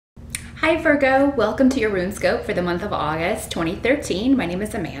Hi Virgo, welcome to your RUNESCOPE for the month of August 2013. My name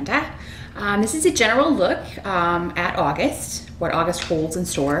is Amanda. This is a general look at August, what August holds in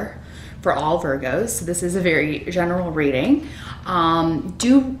store for all Virgos. So this is a very general reading.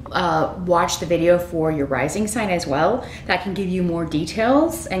 Do watch the video for your rising sign as well. That can give you more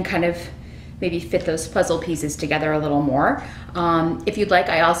details and kind of maybe fit those puzzle pieces together a little more. If you'd like,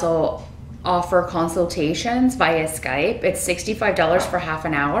 I also offer consultations via Skype. It's $65 for half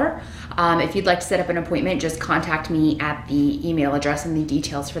an hour. If you'd like to set up an appointment, just contact me at the email address and the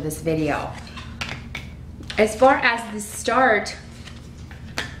details for this video. As far as the start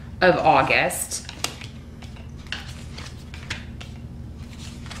of August,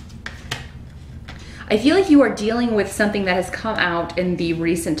 I feel like you are dealing with something that has come out in the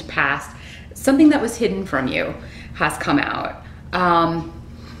recent past. Something that was hidden from you has come out.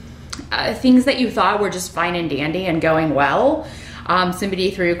 Things that you thought were just fine and dandy and going well,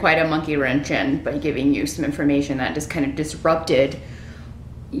 somebody threw quite a monkey wrench in by giving you some information that just kind of disrupted,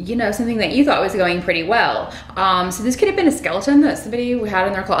 you know, something that you thought was going pretty well. So this could have been a skeleton that somebody had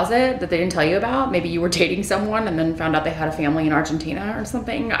in their closet that they didn't tell you about. Maybe you were dating someone and then found out they had a family in Argentina or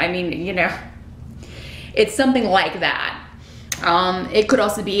something. I mean, you know, it's something like that. It could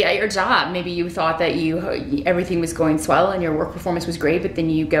also be at your job. Maybe you thought that everything was going swell and your work performance was great, but then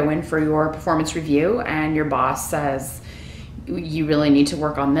you go in for your performance review and your boss says, you really need to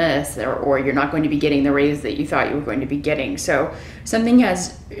work on this, or you're not going to be getting the raise that you thought you were going to be getting. So something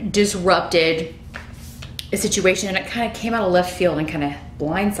has disrupted a situation and it kind of came out of left field and kind of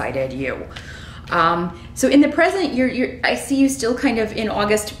blindsided you. So in the present, I see you still kind of in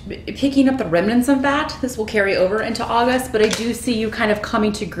August picking up the remnants of that. This will carry over into August, but I do see you kind of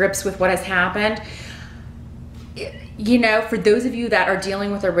coming to grips with what has happened. You know, for those of you that are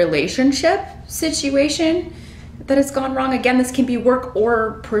dealing with a relationship situation that has gone wrong, again, this can be work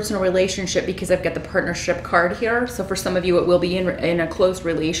or personal relationship because I've got the partnership card here. So for some of you, it will be in a close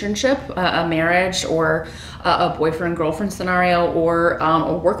relationship, a marriage or a boyfriend-girlfriend scenario, or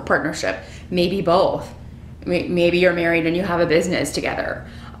a work partnership. Maybe both. Maybe you're married and you have a business together.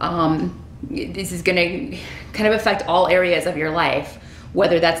 This is gonna kind of affect all areas of your life,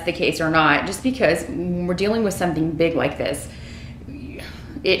 whether that's the case or not, just because when we're dealing with something big like this,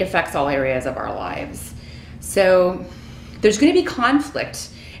 it affects all areas of our lives. So there's gonna be conflict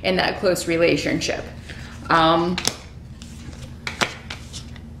in that close relationship.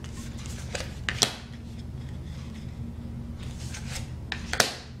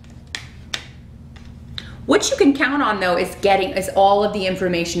 What you can count on though is all of the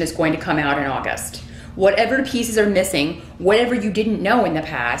information is going to come out in August. Whatever pieces are missing, whatever you didn't know in the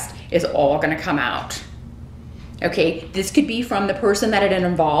past is all gonna come out. Okay, this could be from the person that it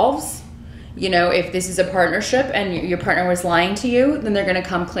involves. You know, if this is a partnership and your partner was lying to you, then they're gonna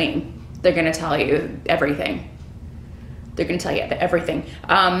come clean. They're gonna tell you everything. They're gonna tell you everything.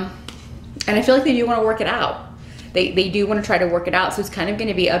 And I feel like they do wanna work it out. They do want to try to work it out. So it's kind of going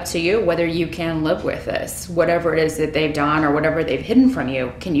to be up to you whether you can live with this, whatever it is that they've done or whatever they've hidden from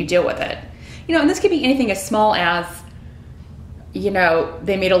you. Can you deal with it? You know, and this could be anything as small as, you know,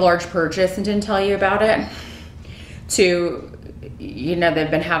 they made a large purchase and didn't tell you about it, to, you know, they've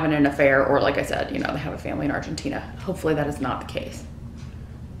been having an affair, or like I said, you know, they have a family in Argentina. Hopefully that is not the case.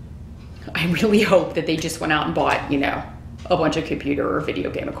 I really hope that they just went out and bought, you know, a bunch of computer or video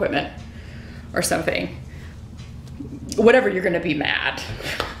game equipment or something. Whatever, you're gonna be mad,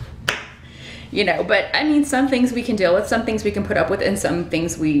 you know, but I mean, some things we can deal with, some things we can put up with, and some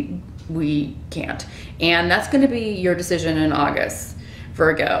things we can't. And that's gonna be your decision in August,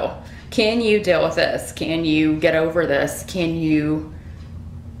 Virgo. Can you deal with this? Can you get over this? Can you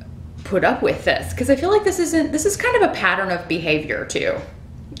put up with this? Because I feel like this is kind of a pattern of behavior too,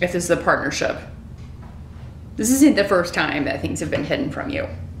 if this is a partnership. This isn't the first time that things have been hidden from you.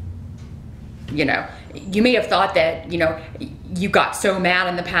 You know, you may have thought that, you know, you got so mad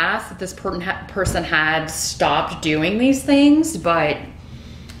in the past that this person had stopped doing these things, but,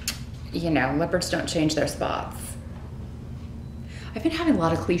 you know, leopards don't change their spots. I've been having a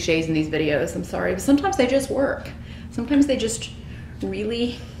lot of cliches in these videos, I'm sorry, but sometimes they just work. Sometimes they just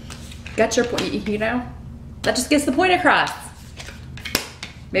really get your point, you know? That just gets the point across.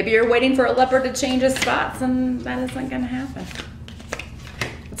 Maybe you're waiting for a leopard to change his spots and that isn't gonna happen.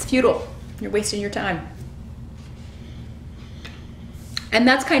 It's futile. You're wasting your time. And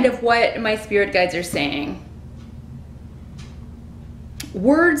that's kind of what my spirit guides are saying.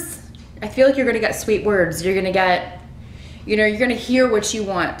 Words, I feel like you're gonna get sweet words. You're gonna get, you know, you're gonna hear what you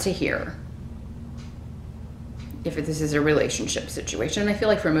want to hear. If this is a relationship situation, I feel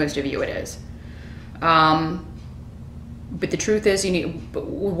like for most of you it is. But the truth is,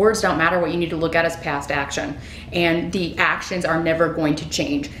 words don't matter. What you need to look at is past action, and the actions are never going to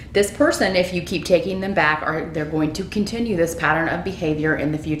change. This person, if you keep taking them back, they're going to continue this pattern of behavior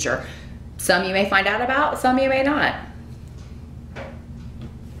in the future. Some you may find out about, some you may not.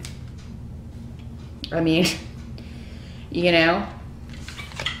 I mean, you know.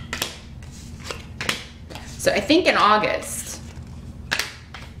 So I think in August,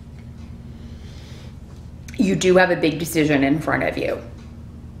 you do have a big decision in front of you.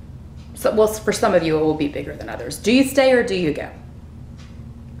 So, well, for some of you, it will be bigger than others. Do you stay or do you go?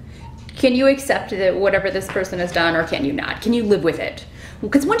 Can you accept that whatever this person has done, or can you not? Can you live with it?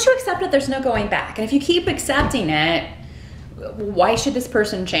 Because once you accept it, there's no going back. And if you keep accepting it, why should this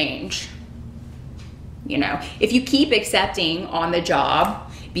person change? You know, if you keep accepting on the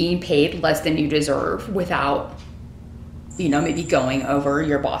job being paid less than you deserve without, you know, maybe going over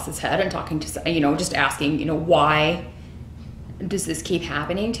your boss's head and talking to, you know, just asking, you know, why does this keep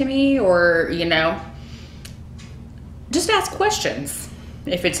happening to me? Or, you know, just ask questions.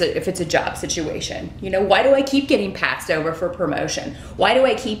 If it's a job situation, you know, why do I keep getting passed over for promotion? Why do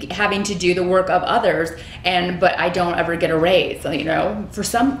I keep having to do the work of others, but I don't ever get a raise? You know, for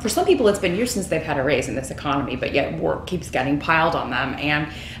some people, it's been years since they've had a raise in this economy, but yet work keeps getting piled on them. And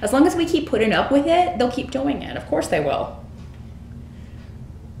as long as we keep putting up with it, they'll keep doing it. Of course they will.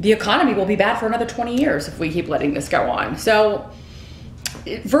 The economy will be bad for another 20 years if we keep letting this go on. So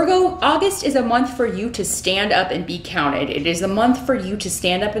Virgo, August is a month for you to stand up and be counted. It is a month for you to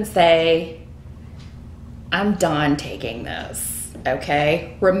stand up and say, I'm done taking this,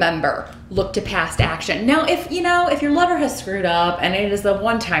 okay? Remember, look to past action. Now, if your lover has screwed up and it is a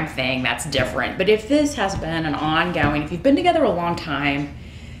one-time thing, that's different. But if this has been an ongoing, if you've been together a long time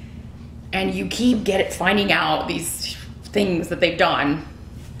and you keep finding out these things that they've done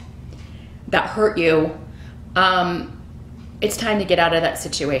that hurt you, it's time to get out of that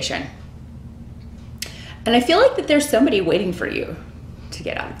situation. And I feel like that there's somebody waiting for you to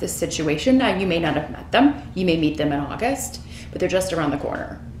get out of this situation. Now, you may not have met them. You may meet them in August, but they're just around the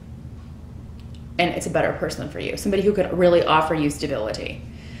corner. And it's a better person for you. Somebody who could really offer you stability,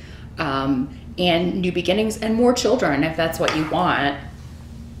 and new beginnings and more children if that's what you want.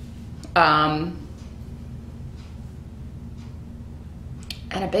 And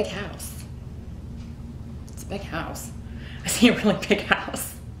a big house. It's a big house. I see a really big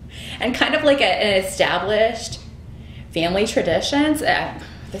house, and kind of like an established family traditions.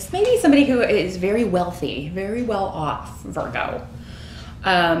 This may be somebody who is very wealthy, very well off, Virgo,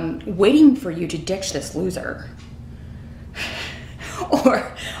 waiting for you to ditch this loser.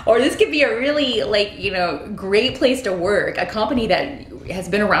 Or this could be a really, like, you know, great place to work, a company that has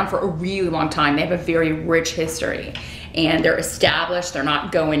been around for a really long time. They have a very rich history and they're established. They're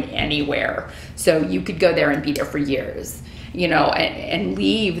not going anywhere. So you could go there and be there for years, you know, and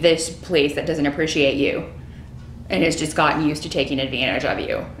leave this place that doesn't appreciate you and has just gotten used to taking advantage of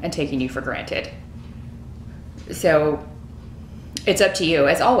you and taking you for granted. So it's up to you,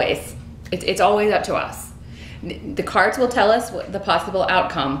 as always. It's always up to us. The cards will tell us what the possible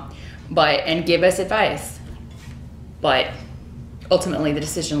outcome, and give us advice, but ultimately the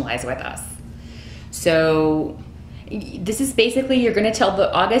decision lies with us. So this is basically, you're going to tell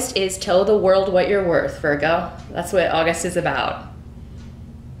the world what you're worth, Virgo. That's what August is about.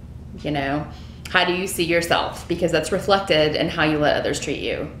 You know, how do you see yourself? Because that's reflected in how you let others treat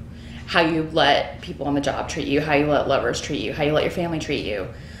you, how you let people on the job treat you, how you let lovers treat you, how you let your family treat you.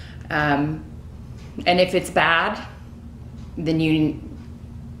 And if it's bad, then you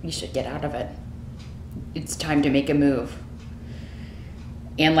should get out of it. It's time to make a move.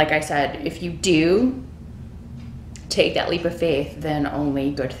 And like I said, if you do take that leap of faith, then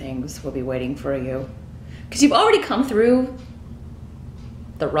only good things will be waiting for you. Because you've already come through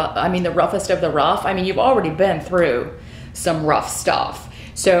the roughest of the rough. I mean, you've already been through some rough stuff.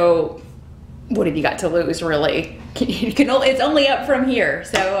 So what have you got to lose, really? It's only up from here.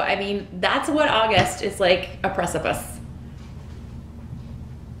 So, I mean, that's what August is like, a precipice.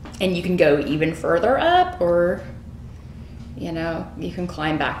 And you can go even further up, or, you know, you can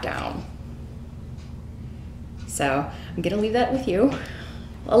climb back down. So I'm going to leave that with you.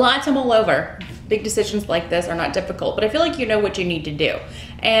 A lot to mull over. Big decisions like this are not difficult, but I feel like you know what you need to do.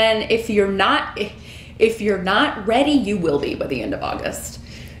 And if you're not ready, you will be by the end of August.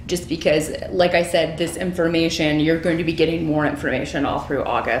 Just because, like I said, this information, you're going to be getting more information all through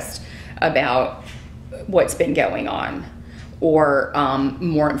August about what's been going on, or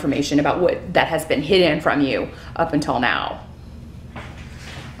more information about what that has been hidden from you up until now.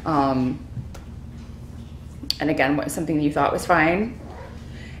 And again, something that you thought was fine.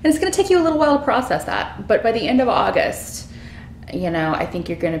 And it's going to take you a little while to process that. But by the end of August, you know, I think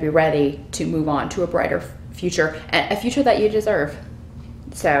you're going to be ready to move on to a brighter future, and a future that you deserve.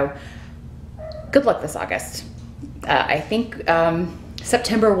 So good luck this August. I think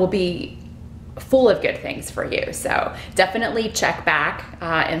September will be full of good things for you. So definitely check back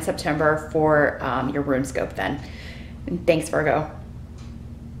in September for your RUNESCOPE then. And thanks, Virgo.